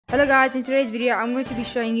Hello guys, in today's video I'm going to be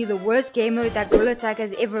showing you the worst game mode that Gorillatag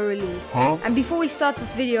has ever released. And before we start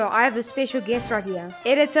this video, I have a special guest right here.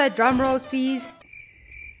 Editor, drum rolls please.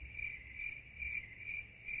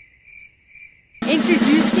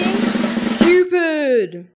 Introducing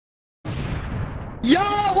Cupid! Yo,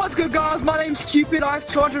 what's good guys? My name's Cupid, I have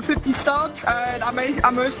 250 subs and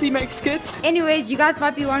I mostly make skits. Anyways, you guys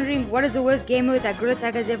might be wondering what is the worst game mode that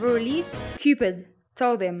Gorillatag has ever released? Cupid,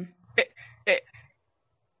 tell them.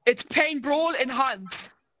 It's Paint Brawl and Hunt.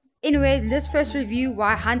 Anyways, let's first review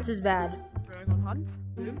why Hunt is bad.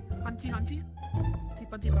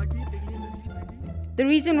 The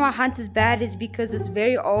reason why Hunt is bad is because it's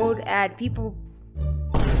very old and people...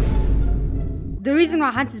 The reason why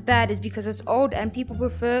Hunt is bad is because it's old and people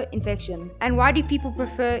prefer Infection. And why do people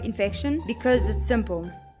prefer Infection? Because it's simple.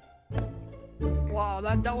 Wow,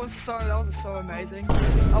 that was so amazing.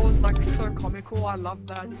 That was like so comical. I love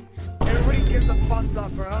that. Everybody gives a thumbs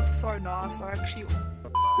up, bro. That's so nice.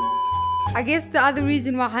 I guess the other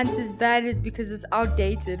reason why Hunt is bad is because it's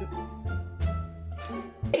outdated.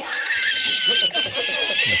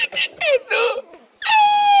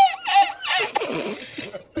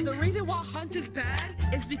 The reason why Hunt is bad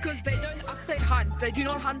is because they don't update Hunt. They do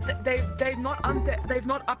not hunt. They've not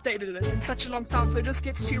updated it in such a long time, so it just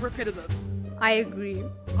gets too repetitive. I agree.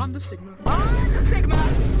 I'm the Sigma. I'm the Sigma.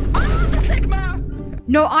 I'm the Sigma.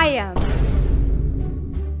 No, I am.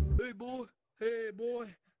 Hey boy. Hey boy.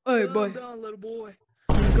 Hey boy. Calm down, little boy.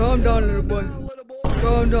 Calm down, little boy.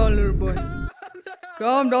 Calm down, little boy.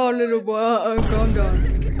 Calm down, little boy. Calm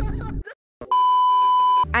down.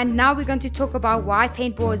 And now we're going to talk about why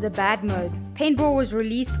Paintball is a bad mode. Paintball was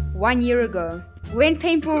released 1 year ago. When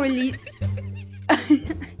Paintball released...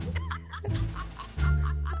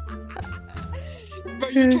 Bro,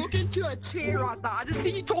 you're talking to a chair right now. I just see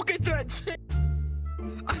you talking to a chair.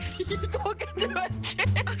 I see you talking to a chair.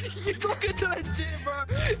 I see you talking to a chair, bro.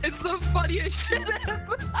 It's the funniest shit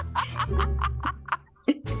ever.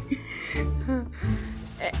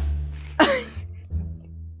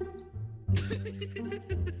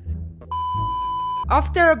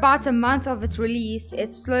 After about a month of its release,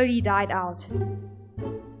 it slowly died out.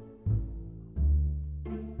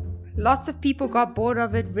 Lots of people got bored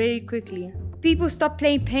of it very quickly. People stopped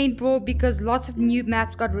playing Paintball because lots of new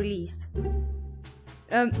maps got released.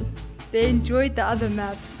 They enjoyed the other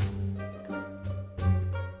maps.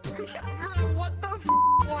 Bro, what the f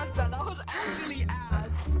was that? That was actually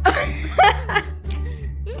ass.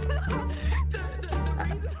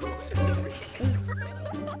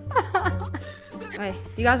 Hey,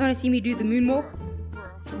 do you guys want to see me do the moonwalk?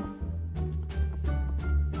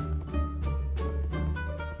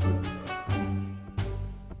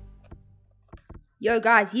 Yo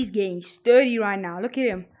guys, he's getting sturdy right now. Look at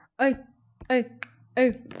him. Hey, hey,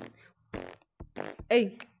 hey,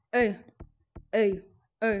 hey, hey, hey,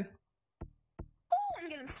 hey. Oh, I'm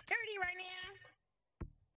getting sturdy right now.